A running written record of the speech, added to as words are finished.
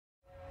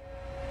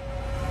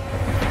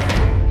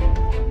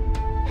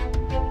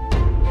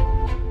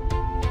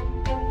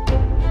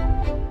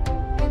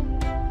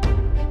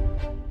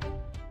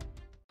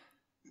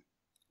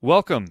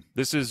Welcome.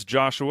 This is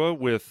Joshua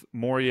with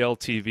Moriel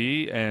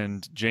TV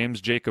and James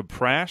Jacob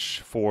Prasch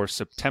for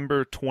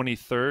September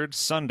 23rd,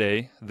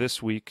 Sunday, this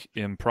week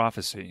in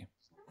prophecy.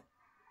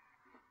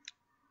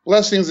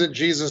 Blessings in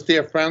Jesus,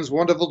 dear friends.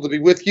 Wonderful to be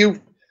with you,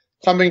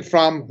 coming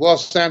from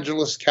Los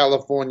Angeles,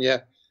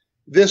 California,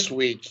 this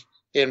week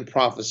in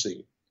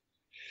prophecy.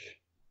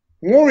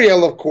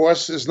 Moriel, of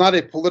course, is not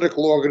a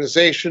political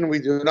organization. We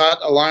do not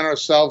align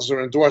ourselves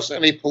or endorse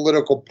any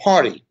political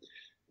party.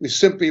 We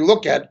simply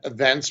look at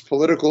events,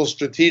 political,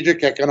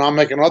 strategic,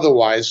 economic, and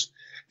otherwise,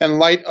 in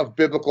light of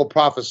biblical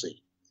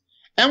prophecy.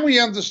 And we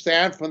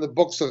understand from the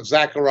books of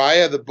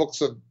Zechariah, the books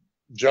of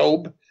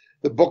Job,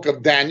 the book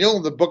of Daniel,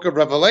 the book of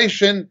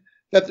Revelation,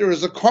 that there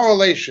is a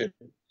correlation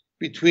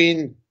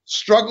between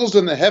struggles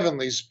in the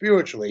heavenlies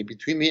spiritually,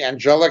 between the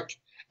angelic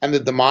and the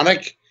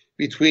demonic,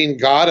 between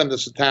God and the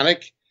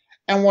satanic,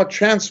 and what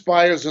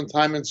transpires in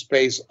time and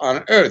space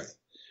on earth.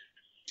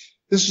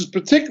 This is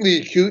particularly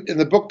acute in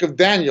the book of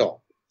Daniel,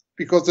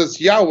 because it's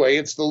Yahweh,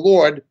 it's the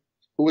Lord,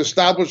 who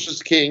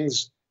establishes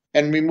kings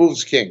and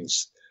removes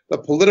kings. The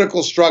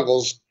political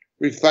struggles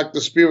reflect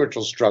the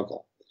spiritual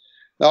struggle.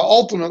 Now,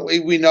 ultimately,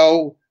 we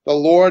know the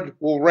Lord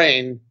will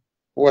reign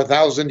for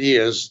 1,000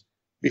 years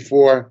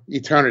before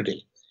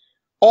eternity.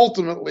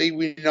 Ultimately,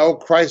 we know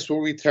Christ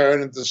will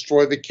return and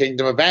destroy the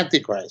kingdom of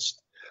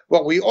Antichrist.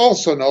 But we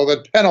also know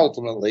that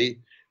penultimately,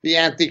 the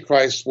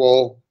Antichrist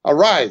will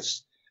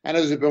arise. And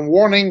as we've been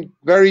warning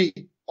very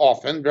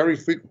often, very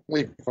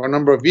frequently for a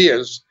number of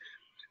years,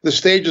 the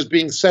stage is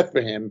being set for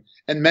him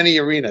in many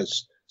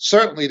arenas.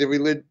 Certainly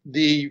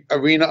the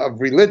arena of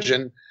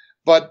religion,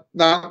 but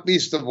not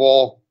least of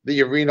all,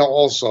 the arena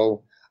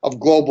also of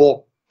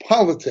global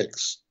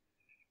politics.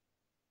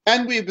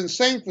 And we've been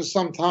saying for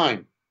some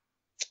time,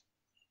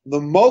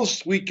 the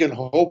most we can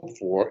hope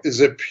for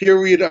is a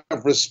period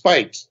of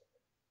respite,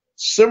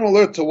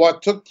 similar to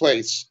what took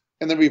place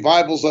in the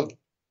revivals of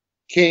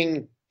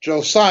King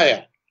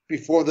Josiah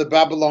before the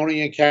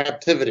Babylonian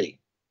captivity.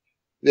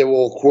 There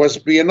will, of course,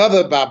 be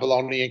another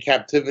Babylonian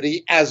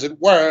captivity, as it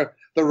were,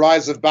 the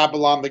rise of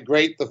Babylon the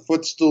Great, the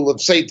footstool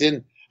of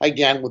Satan,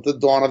 again with the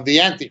dawn of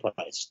the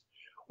Antichrist.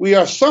 We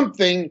are of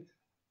something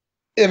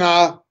in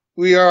a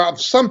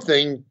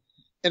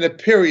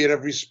period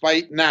of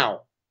respite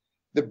now.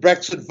 The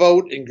Brexit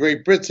vote in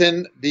Great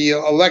Britain, the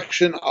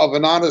election of a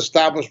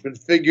non-establishment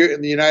figure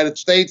in the United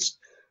States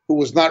who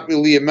was not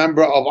really a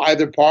member of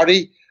either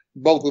party,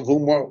 both of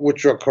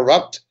which are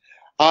corrupt,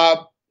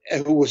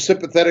 who was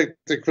sympathetic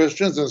to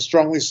Christians and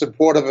strongly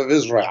supportive of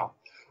Israel.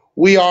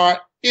 We are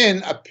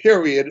in a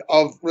period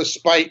of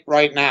respite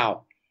right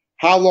now.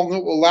 How long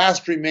it will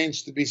last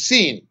remains to be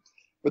seen.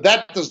 But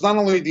that does not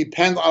only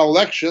depend on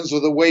elections or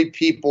the way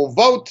people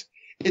vote,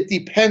 it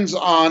depends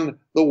on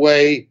the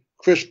way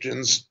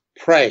Christians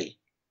pray.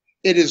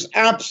 It is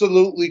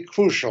absolutely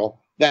crucial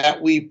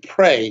that we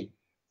pray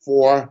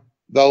for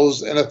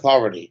those in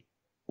authority,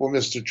 for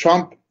Mr.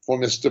 Trump, for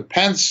Mr.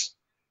 Pence.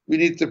 We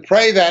need to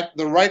pray that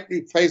the right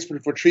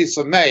replacement for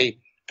Theresa May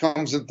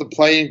comes into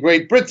play in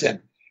Great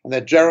Britain, and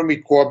that Jeremy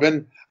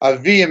Corbyn, a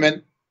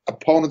vehement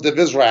opponent of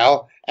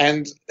Israel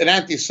and an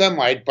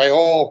anti-Semite by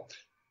all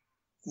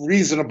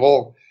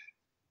reasonable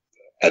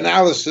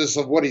analysis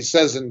of what he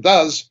says and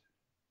does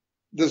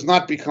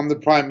not become the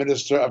Prime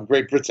Minister of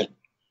Great Britain.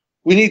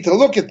 We need to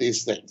look at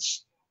these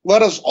things.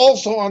 Let us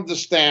also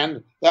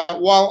understand that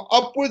while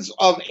upwards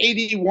of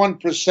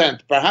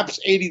 81%, perhaps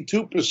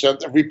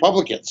 82% of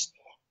Republicans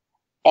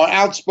are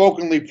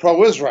outspokenly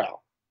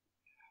pro-Israel,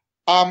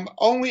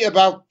 only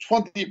about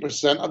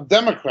 20% of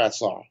Democrats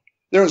are.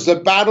 There is a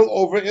battle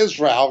over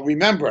Israel.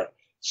 Remember,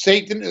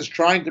 Satan is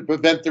trying to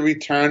prevent the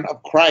return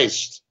of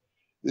Christ.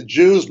 The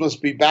Jews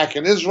must be back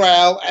in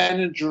Israel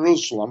and in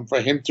Jerusalem for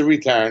him to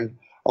return,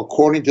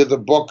 according to the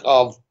book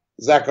of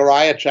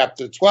Zechariah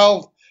chapter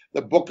 12,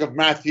 the book of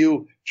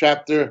Matthew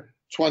chapter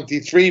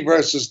 23,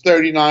 verses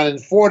 39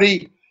 and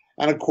 40,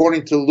 and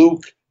according to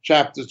Luke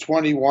chapter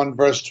 21,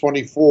 verse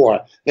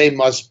 24. They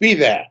must be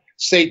there.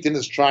 Satan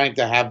is trying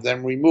to have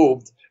them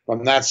removed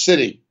from that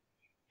city.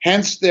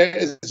 Hence, there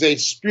is a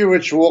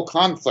spiritual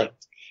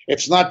conflict.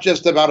 It's not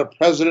just about a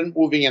president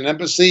moving an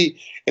embassy.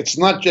 It's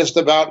not just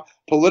about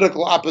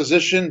political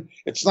opposition.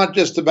 It's not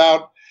just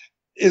about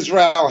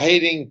Israel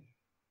hating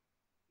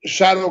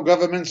shadow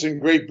governments in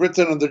Great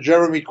Britain under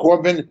Jeremy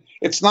Corbyn.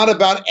 It's not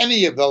about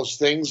any of those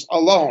things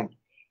alone.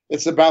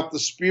 It's about the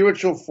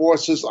spiritual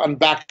forces on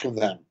back of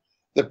them,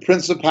 the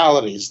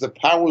principalities, the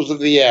powers of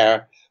the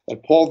air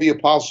that Paul the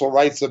Apostle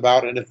writes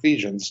about in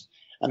Ephesians,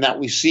 and that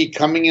we see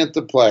coming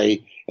into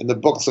play in the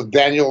books of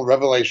Daniel,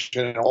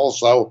 Revelation, and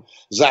also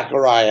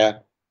Zechariah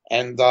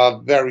and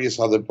various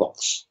other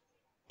books.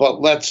 But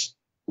let's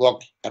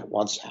look at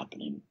what's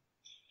happening.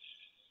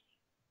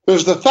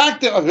 There's the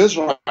factor of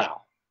Israel.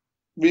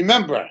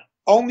 Remember,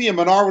 only a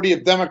minority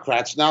of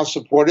Democrats now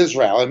support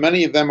Israel, and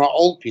many of them are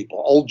old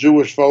people, old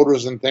Jewish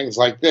voters and things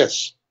like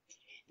this.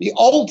 The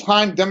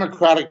old-time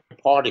Democratic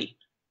Party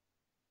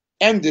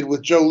ended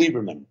with Joe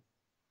Lieberman.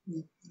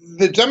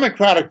 The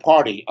Democratic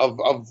Party of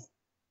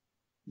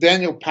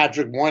Daniel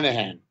Patrick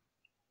Moynihan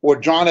or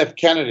John F.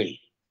 Kennedy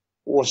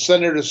or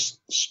Senator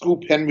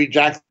Scoop Henry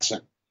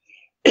Jackson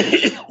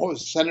or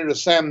Senator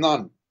Sam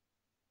Nunn.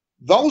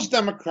 Those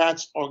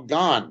Democrats are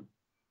gone.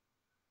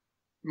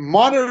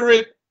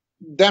 Moderate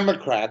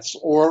Democrats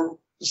or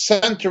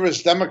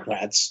centrist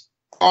Democrats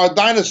are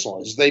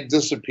dinosaurs. They've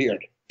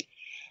disappeared.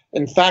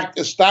 In fact,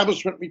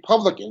 establishment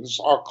Republicans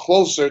are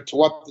closer to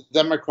what the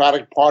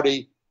Democratic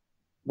Party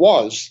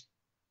was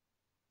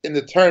in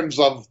the terms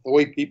of the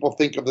way people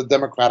think of the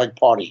Democratic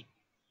Party.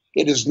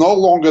 It is no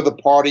longer the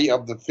party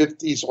of the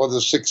 50s or the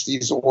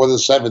 60s or the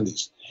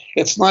 70s.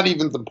 It's not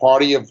even the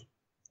party of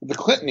the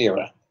Clinton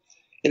era.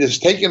 It is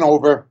taken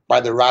over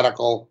by the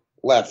radical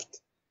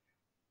left,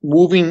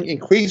 moving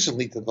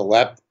increasingly to the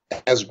left,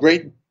 as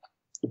Great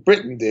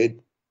Britain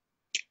did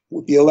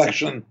with the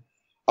election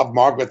of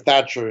Margaret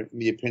Thatcher, in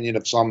the opinion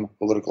of some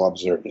political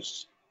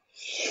observers.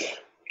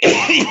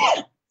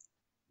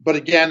 But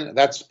again,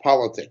 that's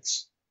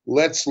politics.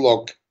 Let's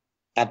look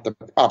at the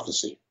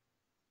prophecy.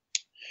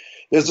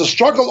 There's a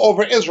struggle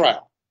over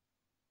Israel.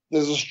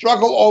 There's a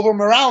struggle over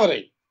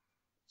morality.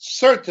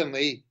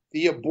 Certainly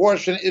the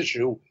abortion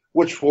issue,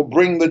 which will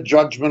bring the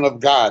judgment of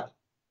God.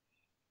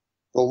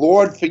 The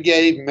Lord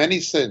forgave many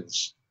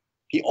sins.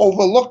 He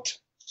overlooked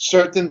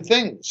certain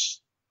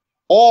things,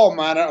 all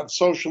manner of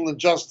social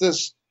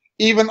injustice,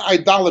 even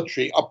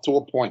idolatry up to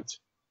a point.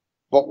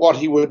 But what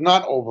he would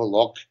not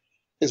overlook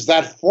is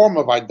that form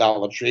of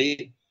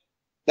idolatry,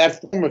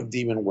 that form of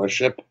demon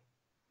worship,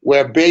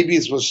 where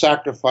babies were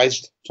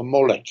sacrificed to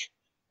Molech.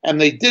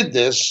 And they did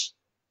this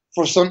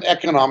for some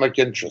economic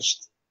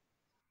interest.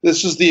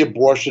 This is the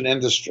abortion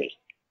industry.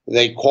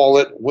 They call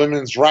it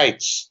women's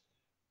rights.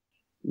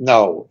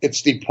 No,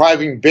 it's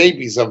depriving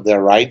babies of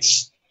their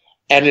rights,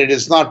 and it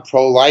is not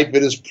pro-life,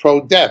 it is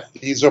pro-death.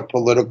 These are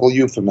political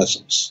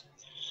euphemisms.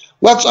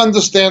 Let's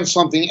understand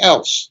something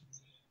else.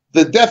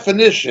 The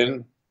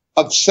definition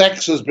of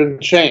sex has been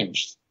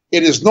changed.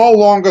 It is no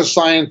longer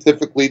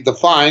scientifically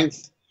defined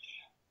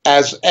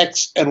as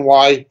X and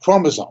Y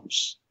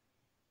chromosomes.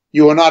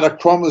 You are not a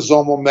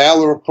chromosomal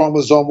male or a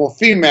chromosomal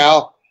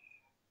female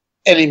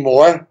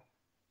anymore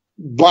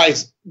by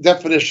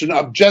definition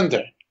of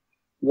gender.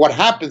 What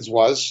happens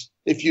was,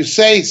 if you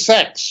say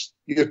sex,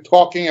 you're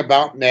talking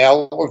about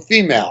male or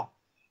female.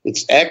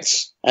 It's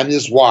X and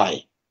there's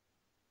Y.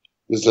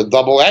 There's a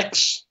double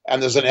X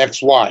and there's an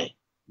XY.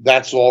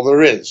 That's all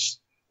there is.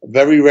 A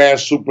very rare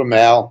super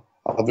male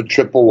of a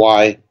triple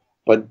Y,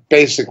 but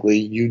basically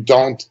you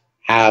don't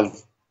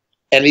have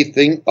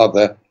anything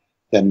other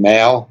than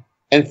male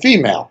and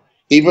female.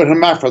 Even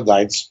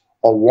hermaphrodites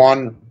are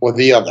one or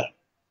the other.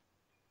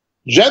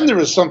 Gender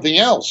is something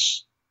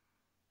else.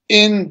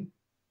 In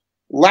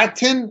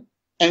Latin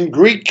and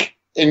Greek,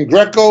 in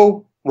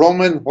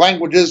Greco-Roman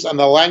languages and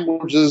the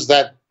languages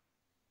that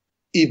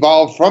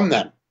evolved from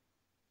them,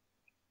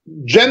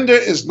 gender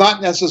is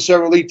not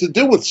necessarily to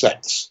do with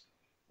sex.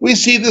 We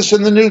see this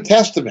in the New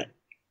Testament,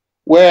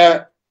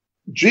 where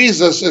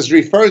Jesus is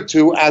referred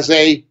to as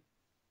a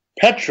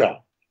Petra,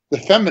 the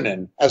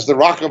feminine, as the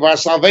rock of our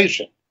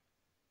salvation.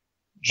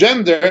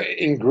 Gender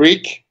in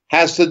Greek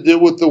has to do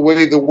with the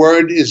way the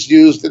word is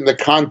used in the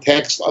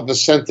context of a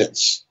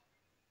sentence.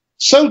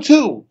 So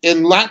too,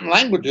 in Latin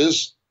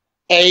languages,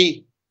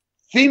 a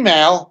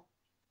female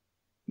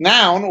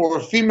noun or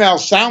a female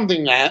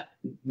sounding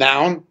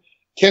noun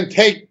can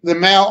take the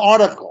male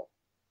article,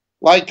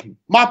 like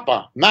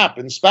mapa, map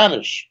in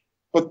Spanish.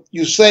 But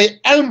you say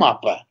el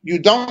mapa, you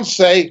don't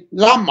say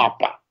la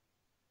mapa.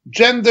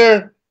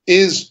 Gender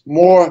is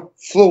more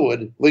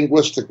fluid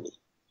linguistically.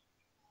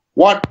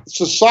 What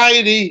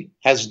society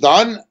has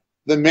done,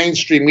 the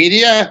mainstream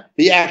media,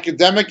 the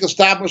academic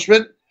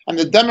establishment, and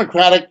the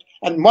Democratic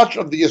and much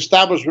of the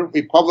establishment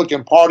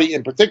Republican Party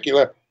in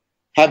particular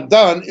have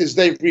done is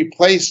they've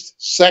replaced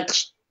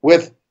sex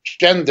with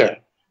gender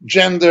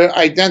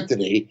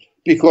identity,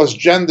 because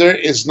gender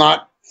is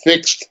not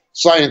fixed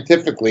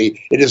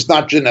scientifically. It is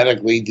not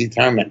genetically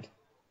determined.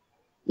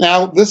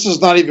 Now, this is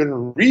not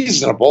even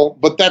reasonable,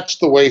 but that's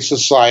the way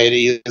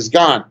society has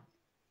gone.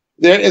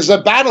 There is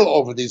a battle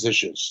over these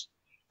issues.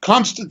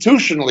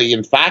 Constitutionally,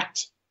 in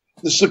fact,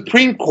 the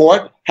Supreme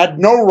Court had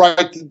no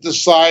right to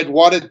decide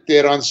what it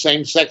did on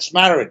same-sex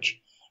marriage.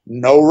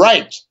 No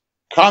right.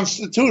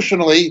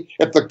 Constitutionally,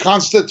 if the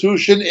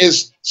Constitution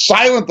is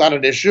silent on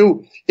an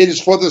issue, it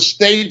is for the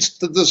states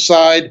to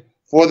decide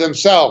for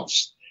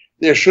themselves.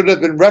 There should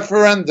have been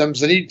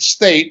referendums in each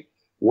state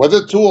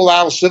whether to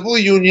allow civil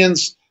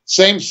unions,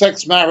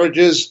 same-sex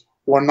marriages,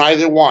 or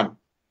neither one.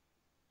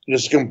 It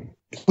is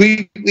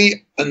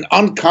completely an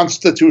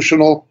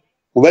unconstitutional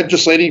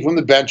legislating from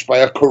the bench by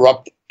a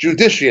corrupt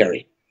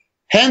judiciary.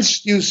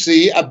 Hence, you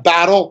see a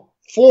battle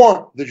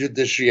for the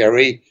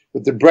judiciary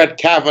with the Brett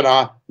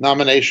Kavanaugh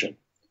nomination.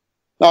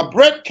 Now,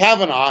 Brett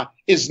Kavanaugh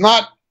is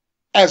not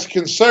as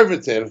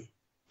conservative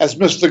as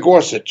Mr.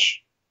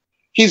 Gorsuch.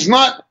 He's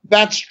not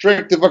that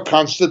strict of a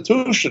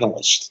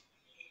constitutionalist.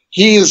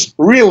 He is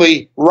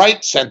really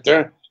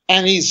right-center,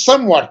 and he's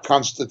somewhat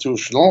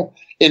constitutional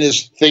in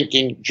his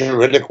thinking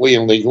juridically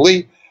and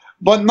legally,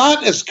 but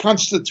not as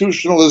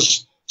constitutional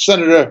as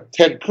Senator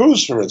Ted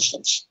Cruz, for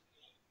instance.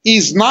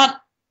 He's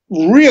not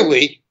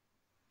really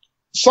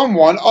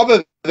someone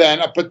other than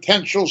a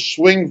potential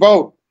swing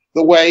vote,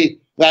 the way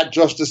that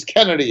Justice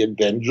Kennedy had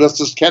been,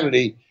 Justice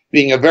Kennedy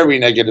being a very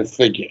negative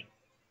figure.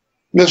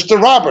 Mr.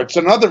 Roberts,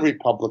 another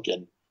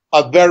Republican,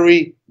 a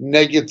very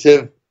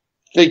negative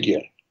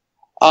figure.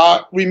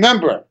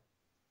 Remember,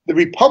 the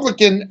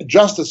Republican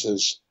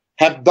justices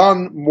have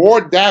done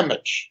more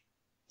damage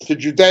to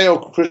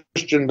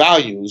Judeo-Christian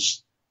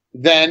values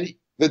than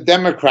the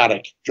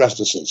Democratic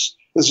justices.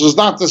 This is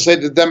not to say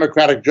the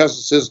Democratic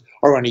justices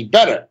are any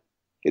better.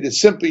 It is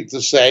simply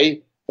to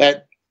say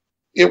that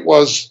it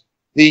was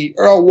the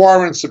Earl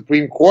Warren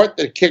Supreme Court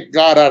that kicked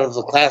God out of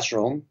the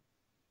classroom.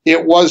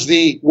 It was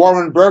the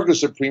Warren Burger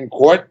Supreme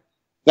Court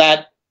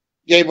that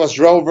gave us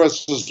Roe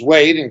versus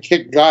Wade and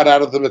kicked God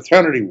out of the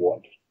maternity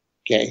ward.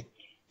 Okay,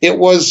 it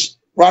was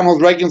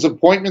Ronald Reagan's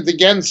appointment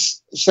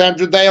against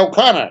Sandra Day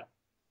O'Connor,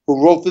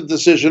 who wrote the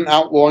decision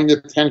outlawing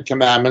the Ten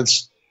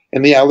Commandments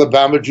in the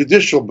Alabama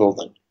Judicial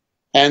Building,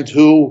 and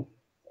who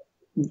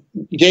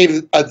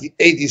gave a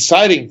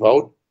deciding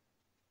vote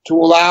to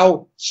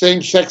allow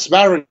same-sex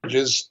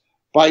marriages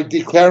by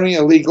declaring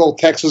illegal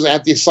Texas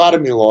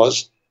anti-sodomy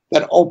laws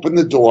that opened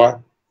the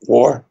door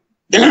for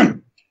a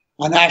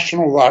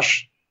national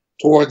rush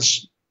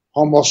towards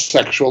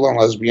homosexual and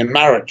lesbian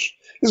marriage.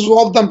 This was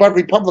all done by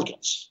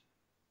Republicans.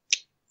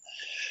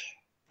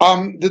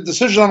 The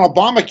decision on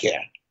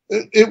Obamacare,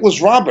 it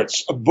was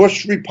Roberts, a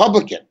Bush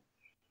Republican.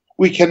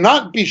 We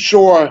cannot be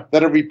sure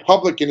that a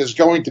Republican is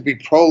going to be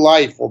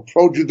pro-life or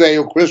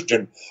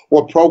pro-Judeo-Christian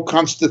or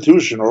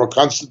pro-Constitution or a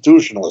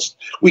constitutionalist.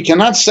 We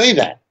cannot say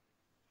that.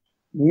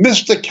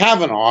 Mr.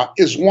 Kavanaugh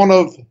is one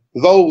of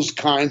those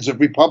kinds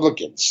of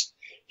Republicans.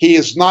 He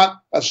is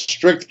not a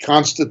strict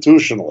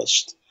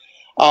constitutionalist.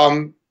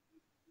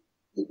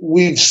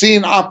 We've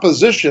seen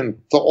opposition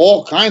to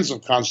all kinds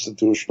of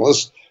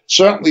constitutionalists,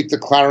 certainly to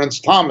Clarence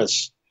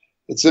Thomas.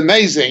 It's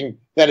amazing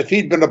that if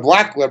he'd been a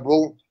black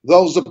liberal,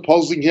 those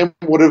opposing him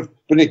would have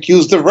been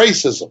accused of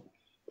racism.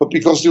 But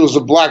because he was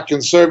a black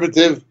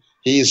conservative,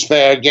 he is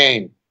fair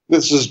game.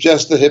 This is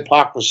just a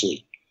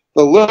hypocrisy.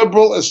 The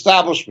liberal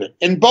establishment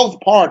in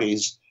both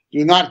parties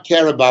do not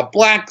care about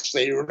blacks.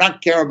 They do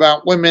not care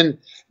about women.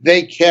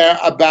 They care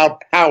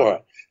about power.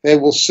 They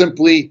will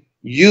simply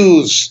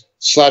use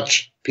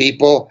such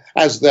people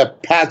as their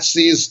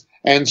patsies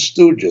and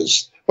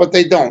stooges, but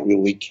they don't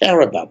really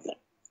care about them.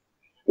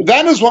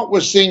 That is what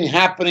we're seeing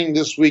happening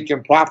this week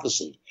in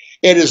prophecy.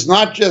 It is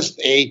not just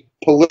a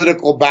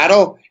political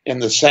battle in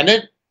the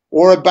Senate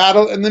or a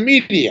battle in the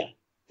media.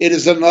 It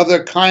is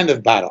another kind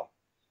of battle.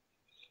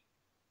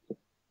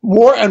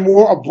 More and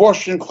more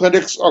abortion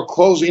clinics are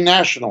closing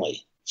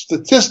nationally.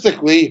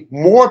 Statistically,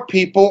 more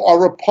people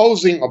are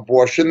opposing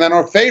abortion than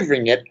are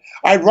favoring it,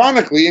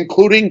 ironically,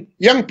 including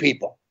young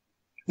people.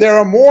 There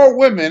are more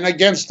women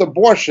against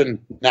abortion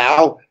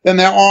now than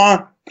there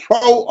are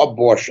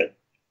pro-abortion.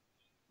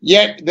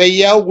 Yet they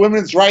yell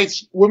women's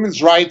rights,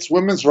 women's rights,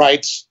 women's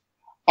rights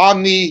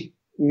on the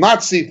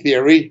Nazi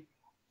theory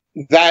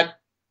that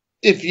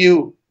if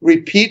you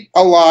repeat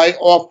a lie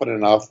often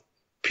enough,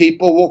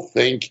 people will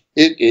think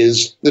it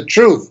is the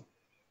truth.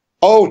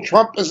 Oh,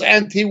 Trump is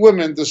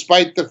anti-women,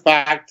 despite the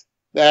fact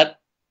that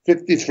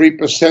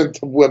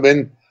 53% of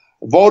women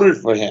voted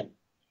for him.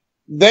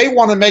 They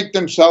want to make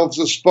themselves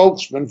a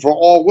spokesman for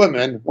all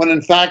women, when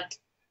in fact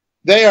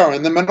they are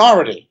in the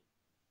minority.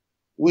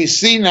 We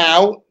see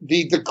now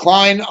the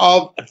decline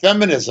of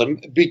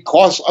feminism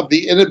because of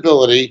the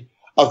inability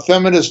of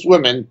feminist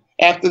women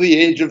after the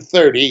age of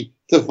 30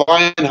 to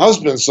find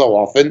husbands so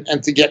often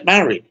and to get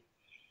married.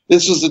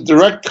 This is a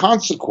direct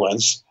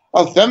consequence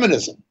of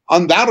feminism,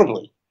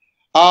 undoubtedly.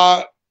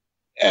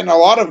 And a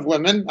lot of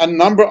women, a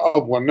number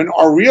of women,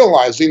 are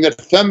realizing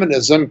that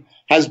feminism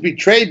has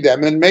betrayed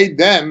them and made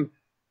them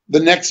the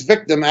next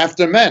victim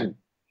after men.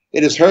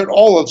 It has hurt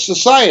all of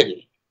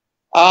society.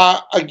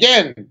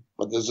 Again,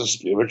 but there's a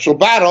spiritual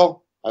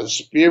battle, a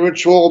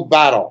spiritual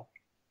battle.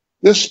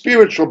 This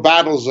spiritual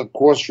battle is, of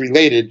course,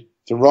 related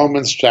to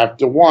Romans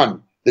chapter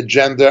 1, the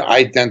gender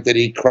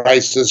identity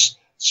crisis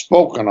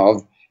spoken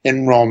of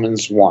in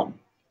Romans 1.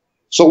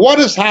 So what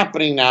is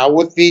happening now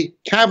with the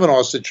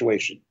Kavanaugh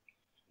situation?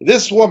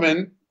 This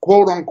woman,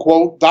 quote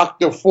unquote,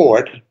 Dr.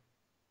 Ford,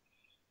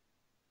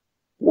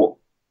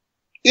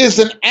 is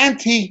an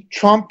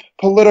anti-Trump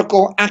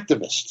political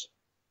activist.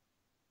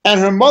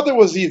 And her mother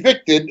was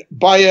evicted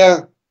by a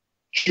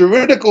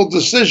juridical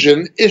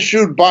decision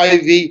issued by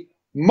the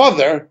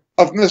mother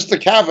of Mr.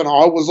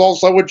 Kavanaugh, who was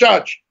also a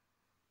judge.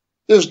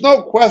 There's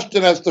no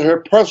question as to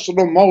her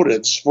personal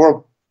motives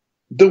for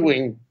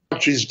doing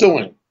what she's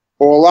doing,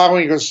 or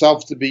allowing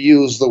herself to be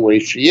used the way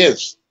she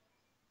is.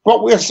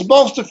 But we're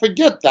supposed to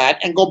forget that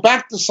and go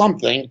back to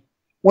something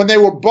when they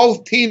were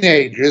both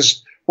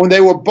teenagers, when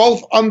they were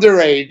both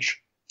underage,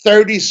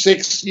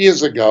 36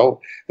 years ago,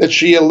 that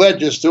she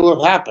alleges to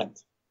have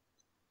happened.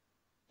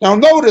 Now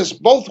notice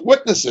both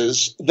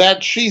witnesses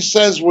that she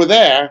says were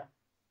there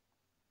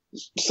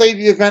say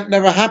the event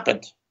never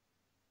happened,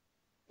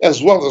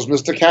 as well as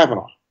Mr.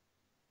 Kavanaugh.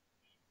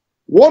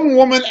 One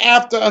woman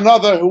after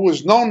another who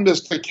has known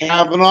Mr.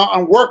 Kavanaugh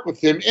and worked with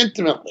him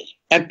intimately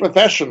and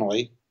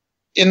professionally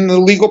in the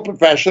legal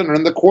profession or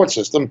in the court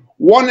system,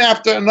 one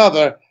after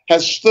another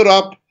has stood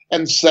up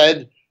and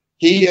said,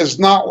 he is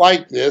not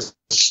like this.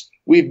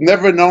 We've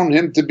never known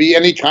him to be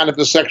any kind of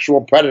a sexual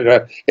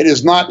predator. It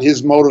is not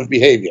his mode of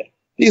behavior.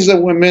 These are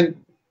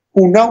women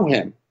who know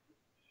him.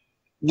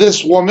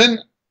 This woman,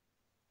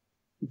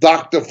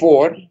 Dr.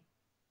 Ford,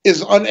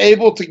 is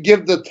unable to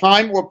give the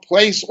time or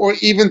place or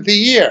even the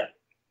year.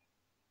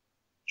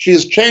 She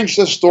has changed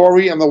the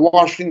story in the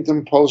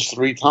Washington Post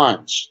 3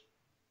 times.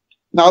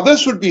 Now,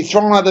 this would be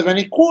thrown out of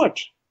any court.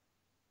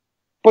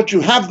 But you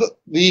have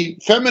the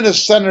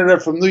feminist senator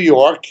from New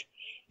York,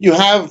 you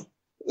have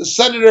the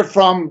senator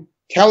from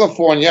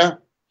California,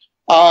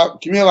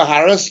 Kamala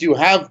Harris, you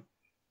have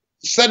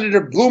Senator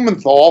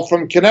Blumenthal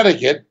from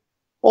Connecticut,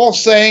 all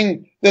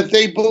saying that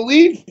they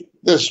believe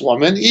this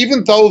woman,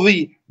 even though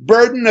the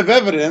burden of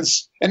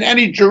evidence in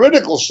any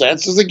juridical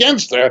sense is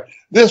against her,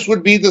 this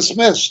would be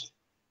dismissed.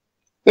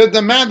 They're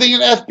demanding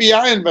an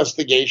FBI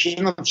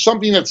investigation of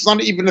something that's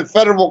not even a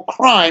federal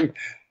crime,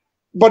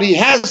 but he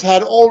has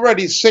had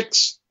already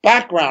 6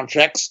 background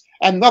checks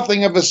and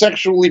nothing of a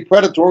sexually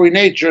predatory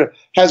nature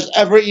has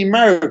ever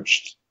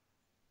emerged.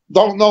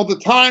 Don't know the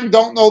time,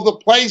 don't know the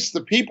place.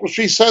 The people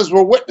she says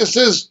were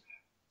witnesses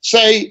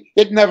say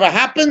it never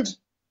happened.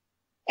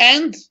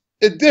 And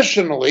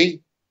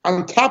additionally,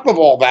 on top of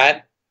all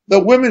that,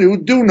 the women who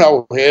do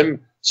know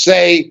him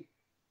say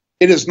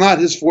it is not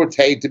his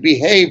forte to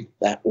behave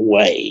that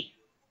way.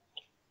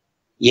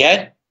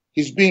 Yet,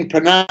 he's being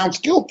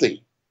pronounced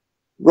guilty.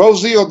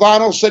 Rosie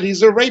O'Donnell said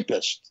he's a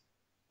rapist.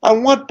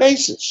 On what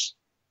basis?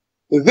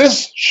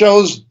 This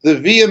shows the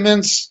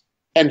vehemence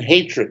and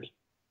hatred.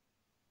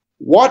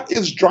 What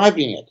is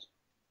driving it?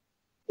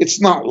 It's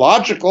not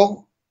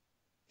logical.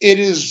 It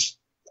is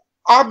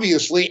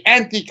obviously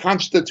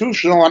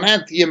anti-constitutional and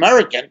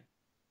anti-American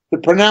to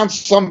pronounce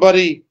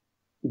somebody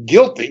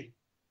guilty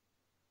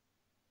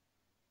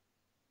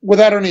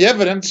without any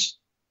evidence,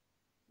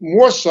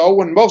 more so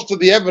when most of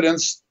the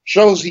evidence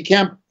shows he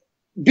can't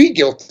be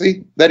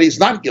guilty, that he's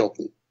not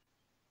guilty.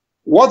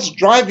 What's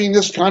driving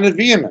this kind of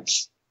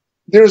vehemence?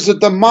 There's a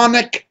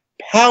demonic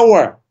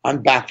power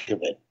on back of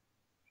it.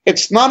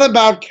 It's not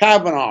about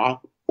Kavanaugh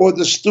or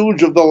the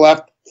stooge of the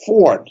left,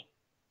 Ford.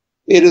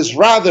 It is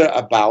rather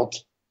about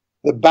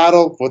the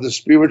battle for the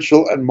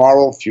spiritual and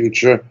moral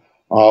future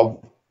of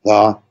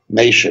the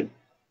nation,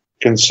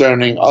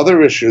 concerning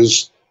other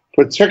issues,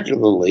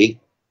 particularly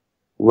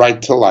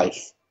right to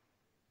life,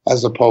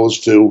 as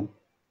opposed to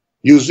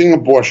using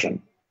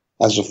abortion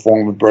as a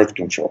form of birth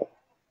control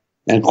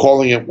and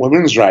calling it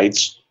women's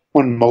rights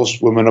when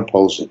most women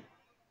oppose it.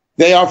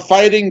 They are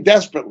fighting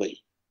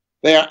desperately.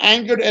 They are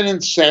angered and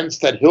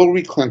incensed that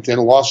Hillary Clinton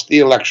lost the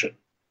election.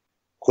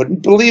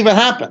 Couldn't believe it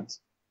happened.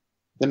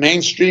 The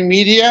mainstream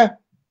media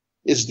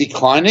is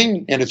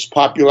declining in its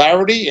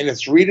popularity, in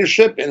its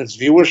readership, in its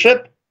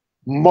viewership.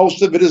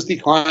 Most of it is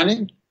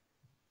declining.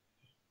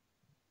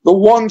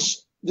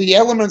 The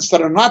elements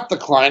that are not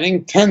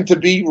declining tend to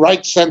be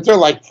right-center,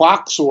 like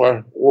Fox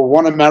or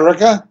One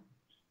America.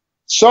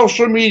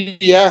 Social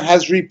media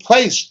has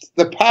replaced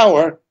the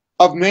power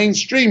of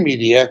mainstream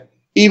media,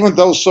 even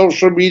though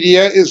social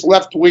media is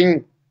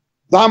left-wing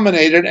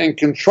dominated and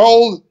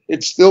controlled.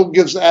 It still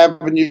gives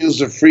avenues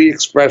of free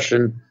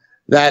expression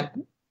that,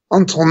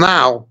 until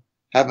now,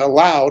 have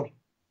allowed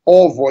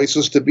all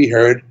voices to be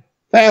heard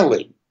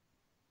fairly.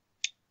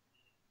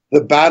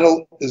 The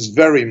battle is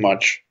very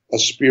much a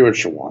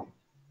spiritual one.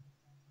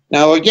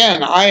 Now,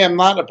 again, I am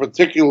not a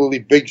particularly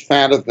big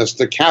fan of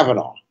Mr.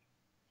 Kavanaugh.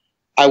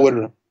 I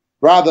would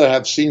rather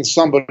have seen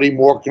somebody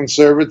more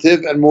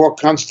conservative and more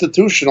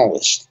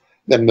constitutionalist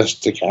than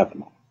Mr.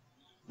 Kavanaugh.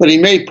 But he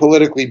may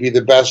politically be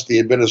the best the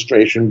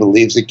administration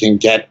believes it can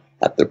get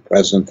at the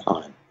present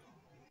time.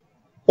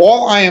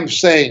 All I am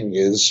saying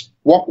is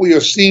what we are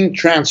seeing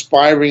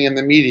transpiring in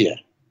the media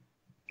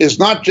is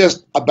not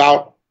just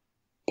about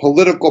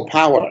political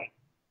power.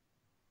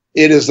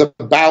 It is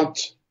about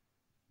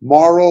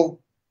moral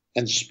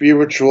and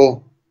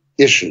spiritual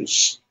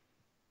issues.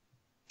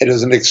 It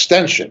is an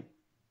extension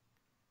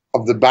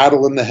of the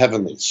battle in the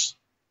heavenlies.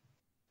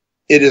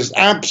 It is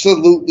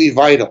absolutely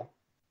vital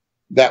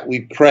that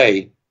we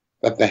pray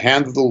that the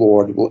hand of the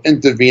Lord will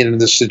intervene in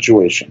this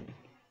situation.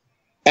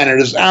 And it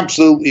is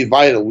absolutely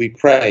vital we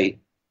pray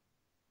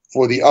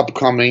for the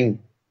upcoming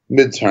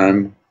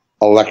midterm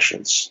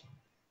elections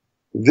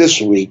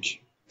this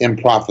week in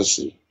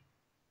prophecy.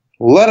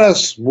 Let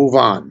us move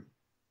on.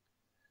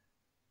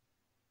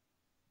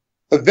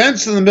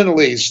 Events in the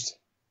Middle East,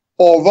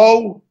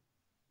 although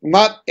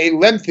not a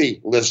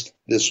lengthy list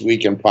this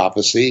week in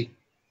prophecy,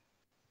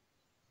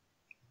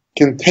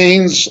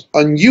 contains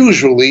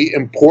unusually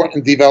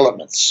important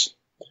developments.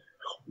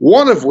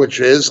 One of which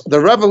is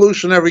the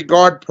Revolutionary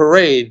Guard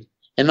parade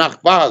in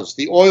Ahvaz,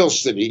 the oil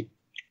city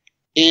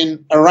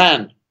in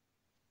Iran.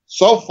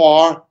 So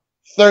far,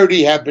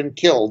 30 have been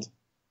killed.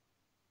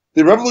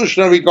 The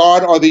Revolutionary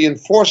Guard are the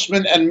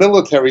enforcement and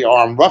military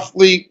arm,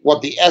 roughly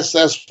what the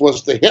SS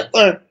was to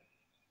Hitler,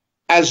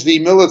 As the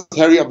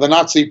military of the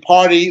Nazi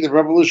Party, the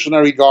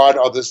Revolutionary Guard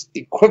are the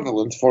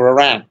equivalent for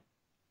Iran.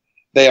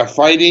 They are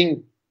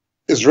fighting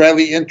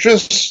Israeli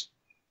interests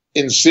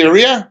in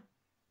Syria.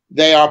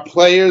 They are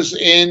players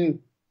in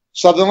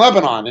southern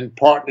Lebanon in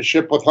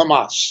partnership with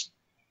Hamas.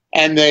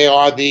 And they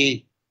are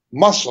the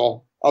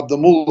muscle of the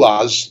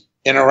mullahs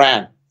in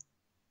Iran.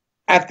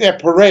 At their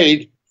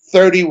parade,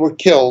 30 were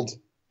killed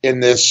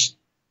in this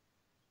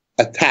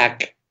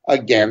attack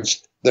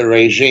against the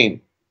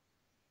regime.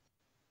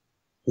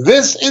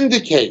 This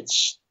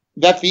indicates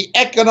that the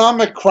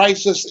economic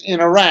crisis in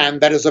Iran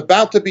that is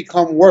about to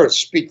become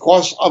worse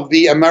because of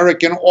the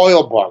American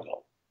oil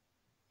embargo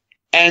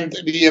and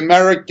the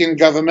American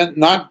government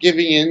not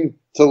giving in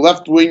to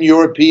left-wing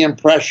European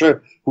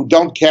pressure who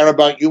don't care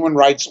about human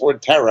rights or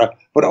terror,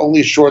 but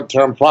only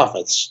short-term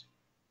profits,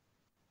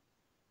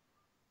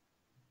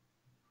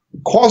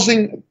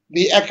 causing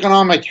the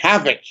economic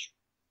havoc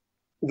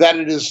that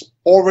it is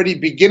already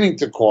beginning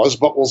to cause,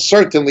 but will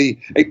certainly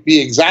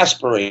be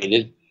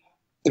exasperated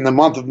in the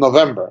month of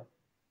November,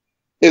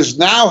 is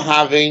now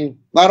having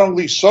not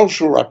only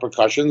social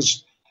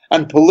repercussions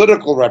and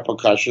political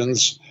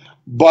repercussions,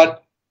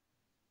 but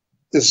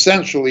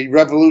essentially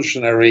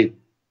revolutionary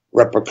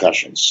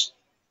repercussions.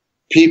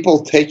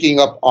 People taking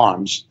up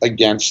arms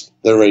against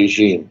the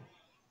regime.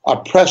 A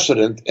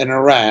precedent in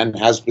Iran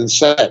has been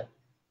set.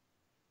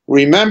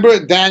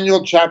 Remember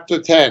Daniel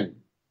chapter 10.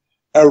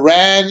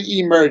 Iran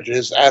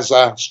emerges as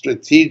a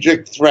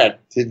strategic threat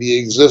to the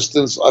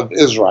existence of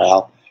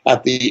Israel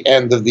at the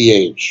end of the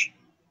age.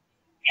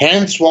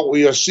 Hence, what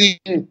we are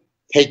seeing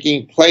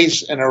taking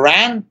place in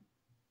Iran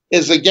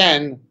is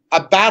again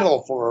a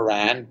battle for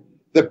Iran,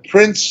 the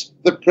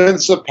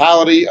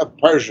principality of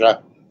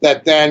Persia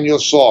that Daniel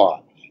saw.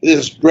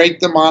 This great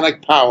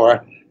demonic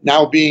power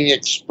now being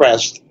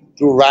expressed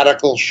through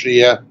radical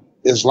Shia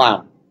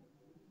Islam.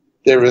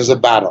 There is a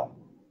battle.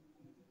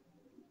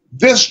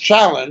 This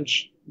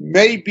challenge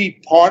may be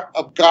part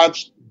of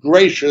God's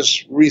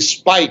gracious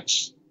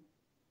respite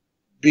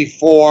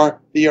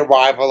before the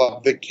arrival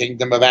of the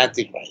kingdom of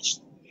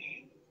Antichrist.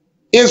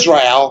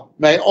 Israel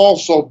may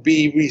also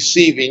be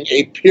receiving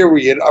a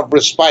period of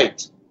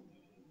respite.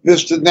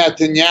 Mr.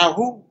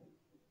 Netanyahu,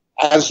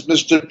 as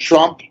Mr.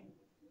 Trump,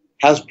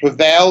 has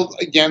prevailed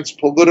against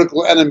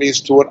political enemies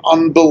to an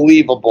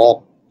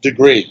unbelievable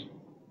degree.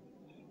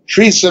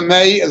 Theresa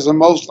May is the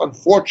most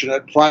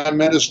unfortunate Prime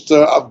Minister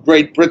of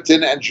Great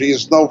Britain, and she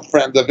is no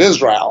friend of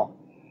Israel.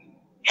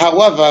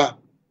 However,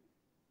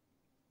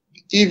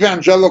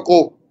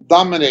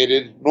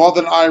 evangelical-dominated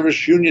Northern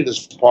Irish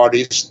Unionist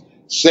parties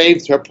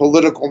saved her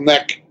political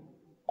neck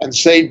and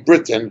saved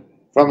Britain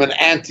from an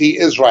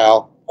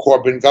anti-Israel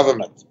Corbyn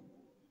government.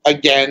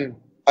 Again,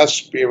 a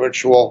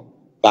spiritual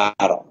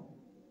battle.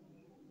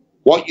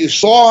 What you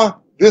saw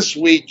this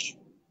week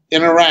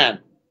in Iran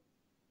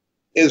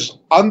is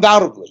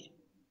undoubtedly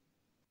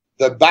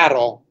the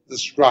battle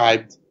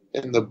described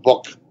in the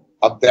book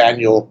of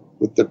Daniel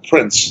with the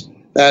prince.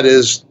 That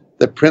is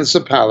the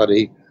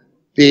principality,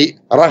 the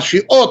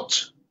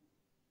Rashiot,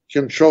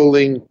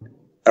 controlling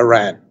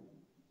Iran.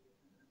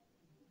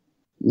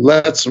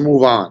 Let's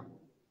move on.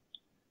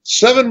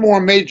 Seven more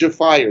major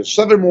fires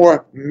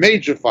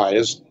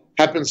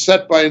have been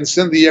set by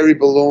incendiary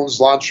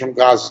balloons launched from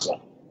Gaza.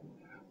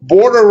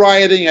 Border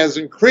rioting has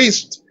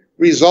increased,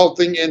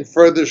 resulting in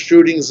further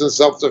shootings and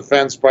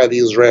self-defense by the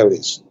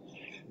Israelis.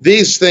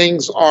 These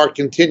things are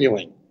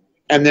continuing,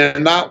 and they're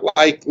not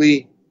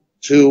likely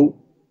to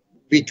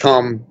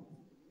become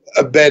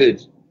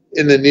abated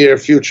in the near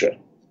future.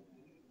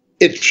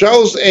 It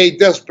shows a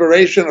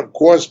desperation, of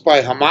course,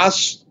 by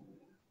Hamas,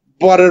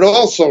 but it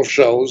also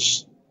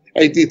shows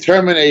a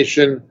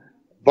determination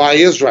by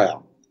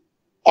Israel.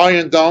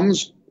 Iron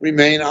Domes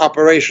remain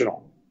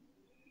operational.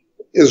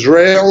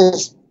 Israel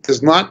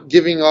is not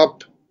giving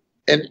up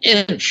an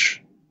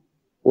inch.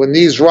 When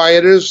these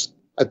rioters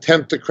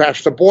attempt to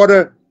crash the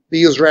border,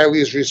 the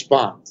Israelis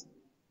respond.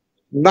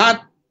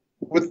 Not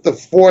with the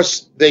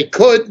force they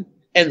could,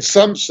 and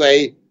some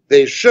say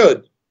they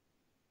should,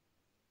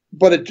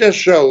 but it just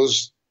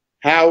shows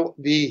how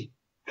the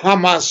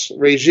Hamas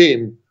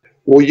regime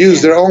will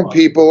use their own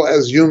people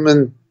as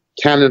human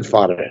cannon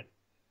fodder.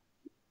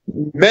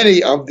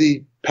 Many of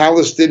the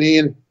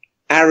Palestinian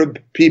Arab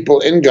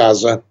people in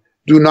Gaza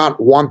do not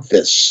want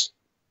this.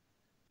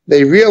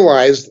 They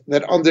realized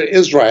that under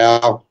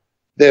Israel,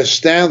 their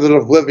standard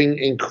of living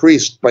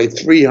increased by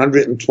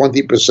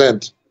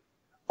 320%,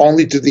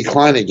 only to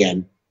decline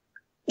again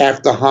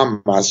after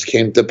Hamas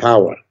came to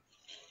power.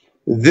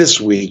 This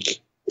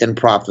week in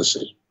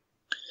prophecy.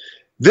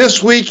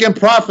 This week in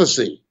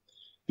prophecy,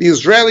 the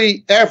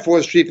Israeli Air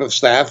Force Chief of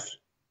Staff,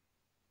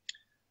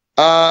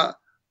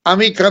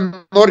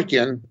 Amikan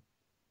Norkin,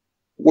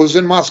 was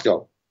in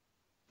Moscow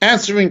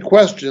answering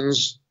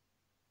questions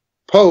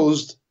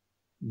posed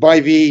by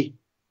the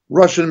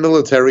Russian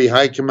military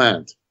high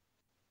command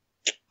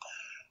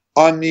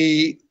on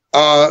the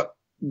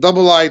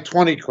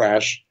I-20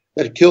 crash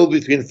that killed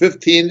between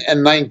 15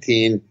 and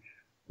 19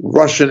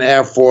 Russian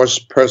Air Force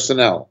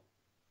personnel.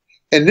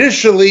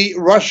 Initially,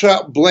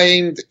 Russia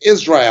blamed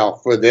Israel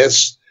for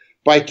this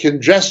by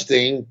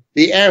congesting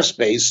the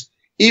airspace,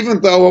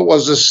 even though it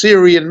was a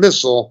Syrian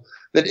missile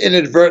that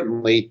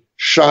inadvertently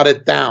shot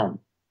it down.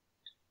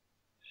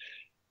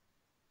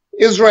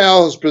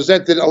 Israel has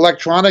presented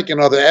electronic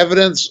and other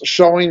evidence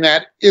showing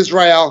that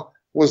Israel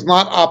was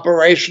not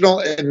operational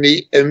in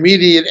the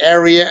immediate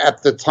area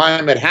at the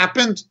time it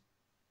happened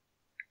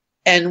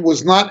and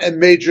was not a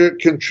major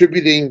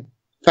contributing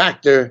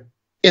factor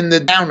in the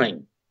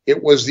downing.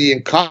 It was the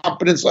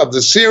incompetence of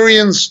the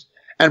Syrians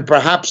and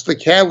perhaps the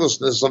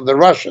carelessness of the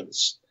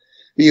Russians.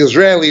 The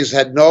Israelis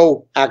had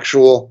no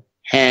actual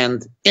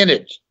hand in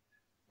it.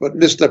 But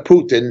Mr.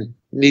 Putin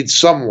needs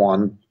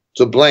someone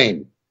to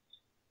blame.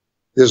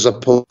 There's a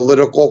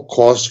political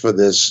cost for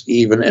this,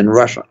 even in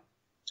Russia.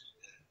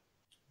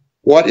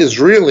 What is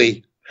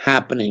really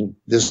happening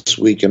this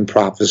week in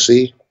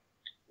prophecy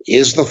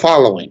is the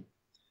following.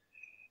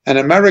 An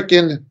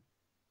American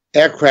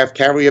aircraft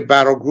carrier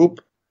battle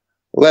group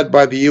led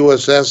by the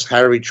USS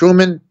Harry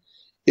Truman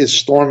is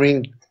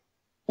storming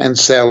and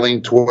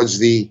sailing towards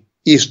the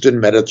Eastern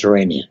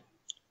Mediterranean.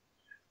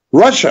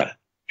 Russia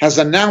has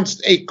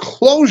announced a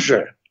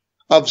closure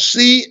of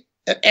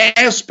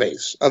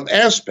airspace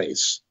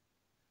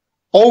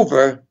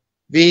over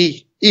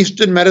the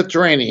Eastern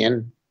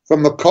Mediterranean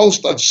from the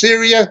coast of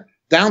Syria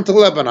down to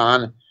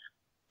Lebanon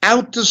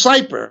out to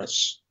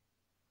Cyprus.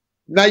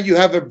 Now you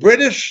have a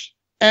British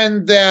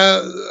and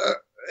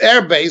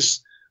airbase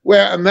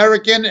where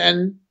American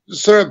and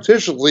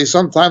surreptitiously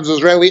sometimes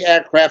Israeli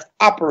aircraft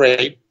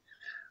operate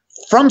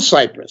from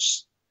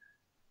Cyprus.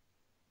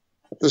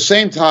 At the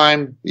same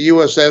time, the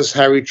USS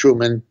Harry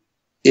Truman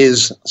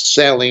is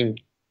sailing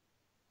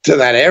to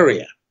that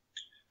area.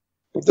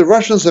 But the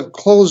Russians have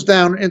closed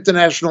down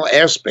international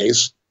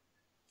airspace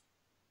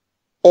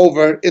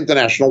over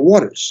international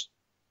waters.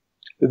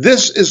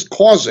 This is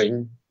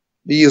causing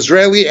the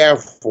Israeli Air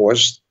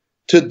Force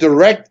to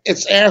direct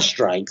its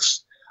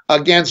airstrikes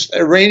against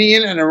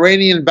Iranian and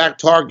Iranian-backed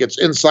targets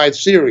inside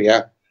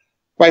Syria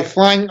by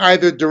flying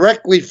either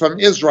directly from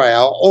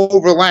Israel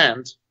over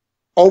land,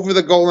 over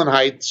the Golan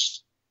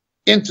Heights,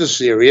 into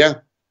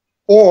Syria,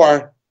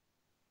 or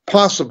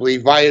possibly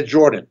via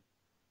Jordan.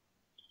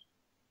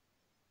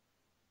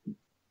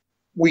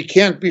 We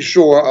can't be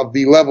sure of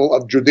the level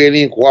of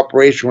Jordanian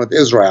cooperation with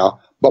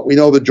Israel, but we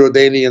know the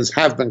Jordanians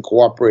have been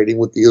cooperating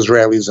with the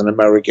Israelis and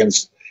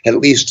Americans, at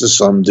least to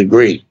some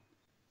degree.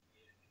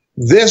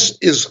 This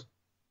is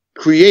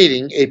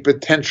creating a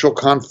potential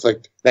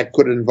conflict that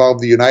could involve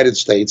the United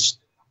States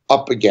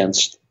up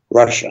against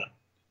Russia.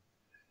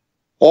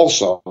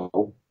 Also,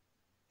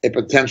 a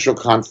potential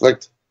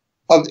conflict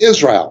of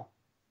Israel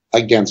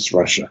against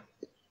Russia.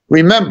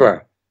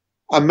 Remember,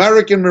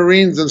 American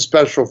Marines and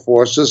Special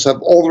Forces have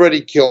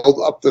already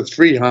killed up to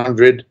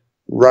 300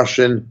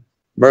 Russian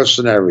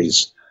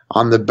mercenaries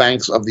on the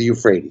banks of the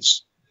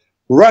Euphrates.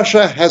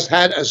 Russia has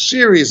had a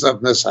series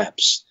of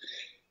mishaps.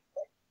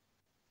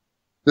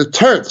 The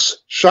Turks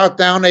shot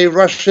down a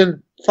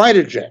Russian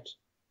fighter jet,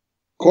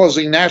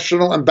 causing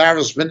national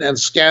embarrassment and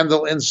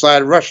scandal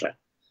inside Russia.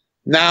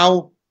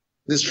 Now,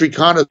 this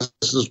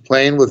reconnaissance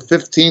plane with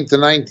 15 to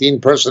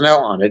 19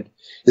 personnel on it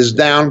is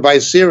down by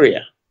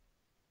Syria.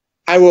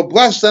 I will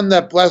bless them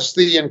that bless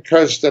thee and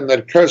curse them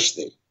that curse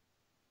thee.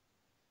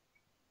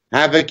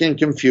 Havoc and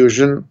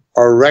confusion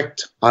are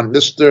wreaked on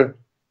Mr.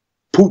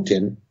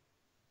 Putin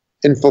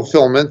in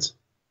fulfillment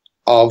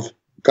of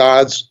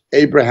God's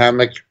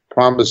Abrahamic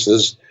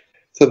promises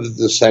to the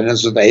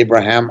descendants of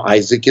Abraham,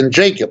 Isaac, and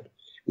Jacob.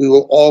 We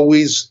will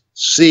always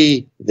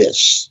see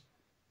this.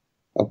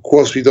 Of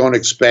course, we don't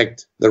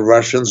expect the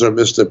Russians or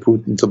Mr.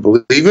 Putin to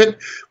believe it.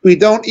 We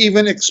don't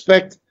even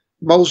expect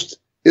most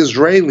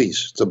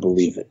Israelis to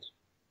believe it.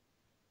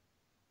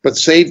 But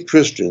saved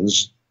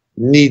Christians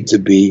need to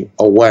be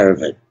aware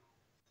of it.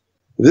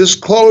 This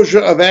closure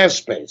of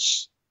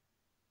airspace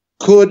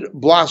could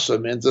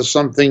blossom into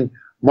something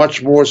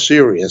much more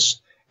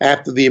serious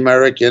after the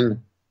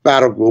American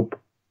battle group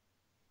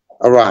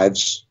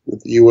arrives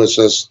with the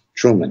USS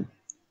Truman.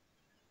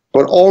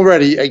 But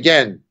already,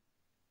 again,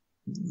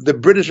 the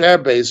British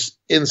airbase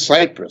in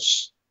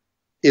Cyprus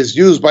is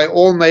used by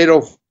all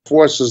NATO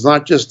forces,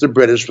 not just the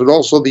British, but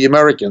also the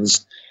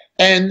Americans.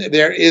 And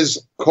there is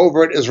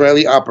covert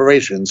Israeli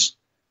operations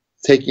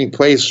taking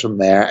place from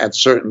there at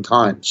certain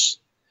times.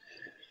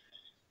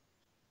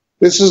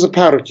 This is a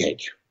powder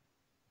cake.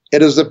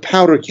 It is a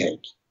powder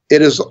cake.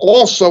 It is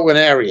also an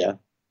area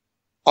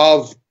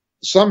of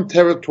some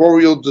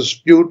territorial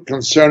dispute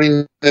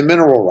concerning the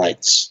mineral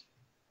rights.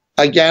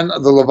 Again,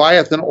 the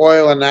Leviathan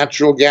oil and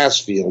natural gas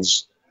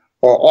fields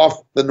are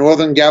off the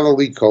northern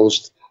Galilee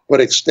coast, but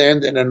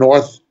extend in a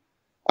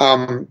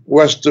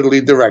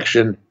north-westerly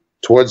direction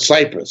towards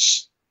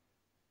Cyprus.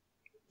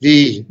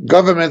 The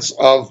governments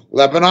of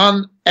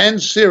Lebanon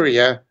and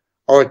Syria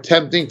are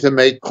attempting to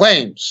make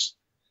claims.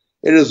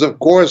 It is, of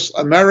course,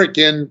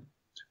 American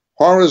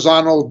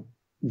horizontal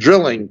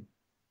drilling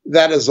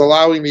that is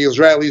allowing the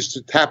Israelis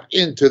to tap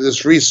into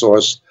this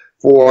resource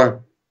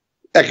for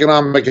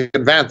economic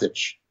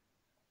advantage.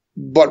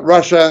 But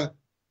Russia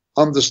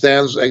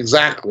understands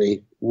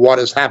exactly what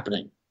is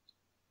happening.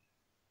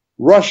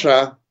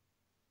 Russia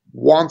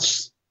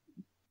wants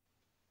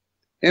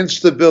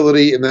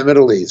instability in the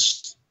Middle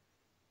East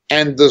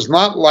and does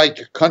not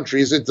like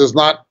countries it does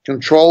not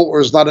control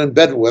or is not in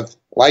bed with,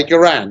 like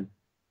Iran,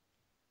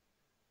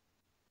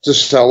 to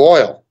sell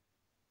oil,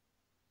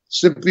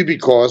 simply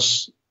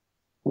because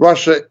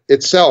Russia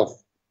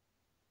itself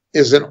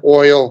is an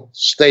oil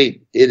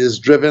state. It is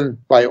driven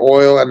by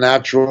oil and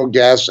natural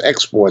gas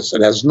exports.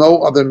 It has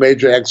no other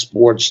major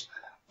exports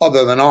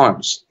other than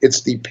arms.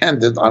 It's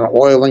dependent on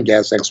oil and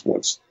gas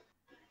exports.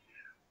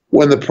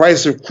 When the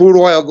price of crude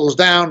oil goes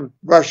down,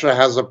 Russia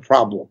has a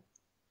problem.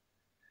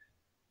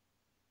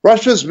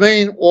 Russia's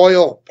main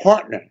oil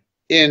partner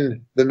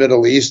in the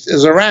Middle East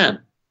is Iran,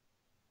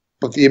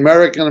 but the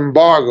American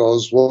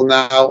embargoes will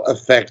now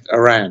affect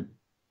Iran.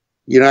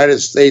 The United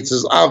States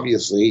is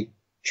obviously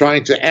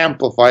trying to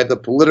amplify the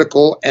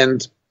political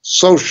and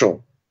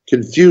social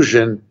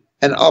confusion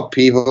and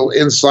upheaval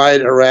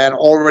inside Iran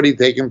already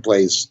taking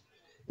place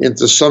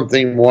into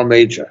something more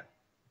major.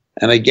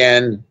 And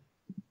again,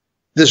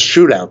 this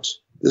shootout,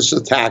 this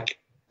attack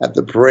at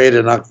the parade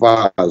in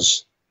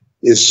Akvaz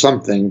is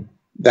something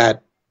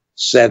that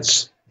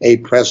sets a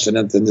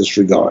precedent in this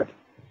regard.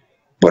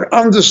 But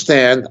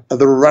understand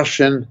the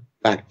Russian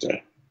factor.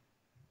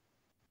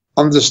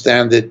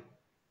 Understand it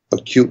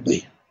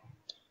acutely.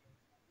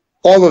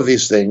 All of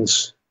these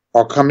things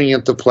are coming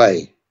into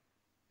play,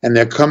 and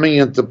they're coming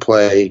into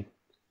play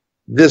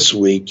this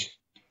week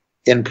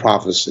in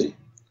prophecy.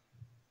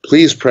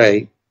 Please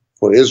pray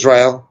for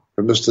Israel,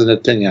 for Mr.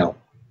 Netanyahu,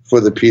 for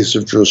the peace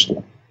of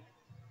Jerusalem.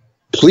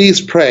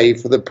 Please pray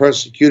for the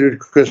persecuted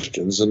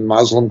Christians in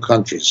Muslim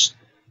countries,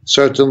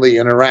 certainly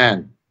in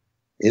Iran,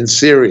 in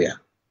Syria.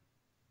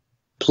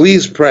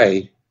 Please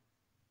pray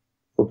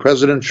for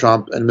President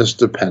Trump and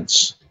Mr.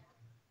 Pence.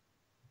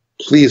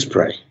 Please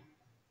pray.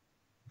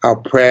 Our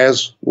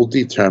prayers will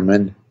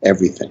determine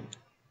everything.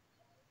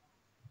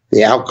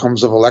 The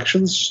outcomes of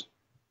elections,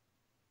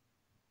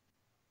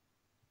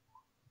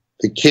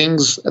 the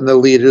kings and the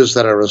leaders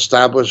that are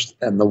established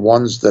and the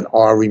ones that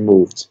are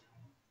removed.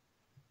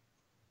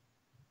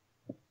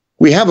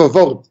 We have a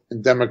vote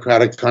in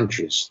democratic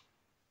countries,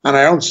 and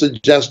I don't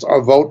suggest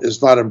our vote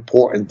is not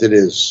important, it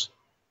is.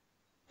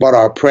 But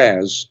our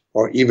prayers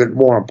are even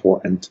more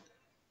important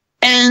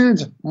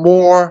and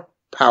more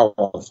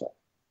powerful.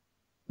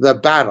 The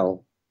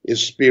battle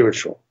is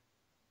spiritual.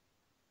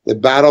 The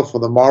battle for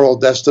the moral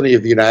destiny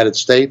of the United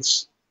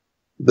States,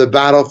 the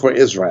battle for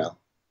Israel,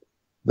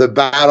 the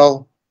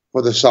battle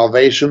for the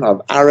salvation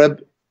of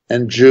Arab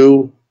and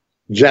Jew,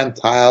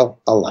 Gentile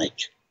alike.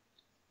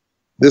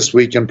 This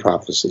week in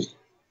prophecy.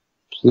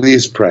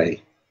 Please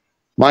pray.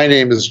 My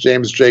name is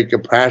James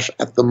Jacob Prasch,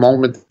 at the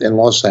moment in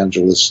Los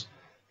Angeles.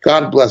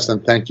 God bless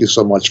and thank you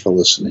so much for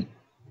listening.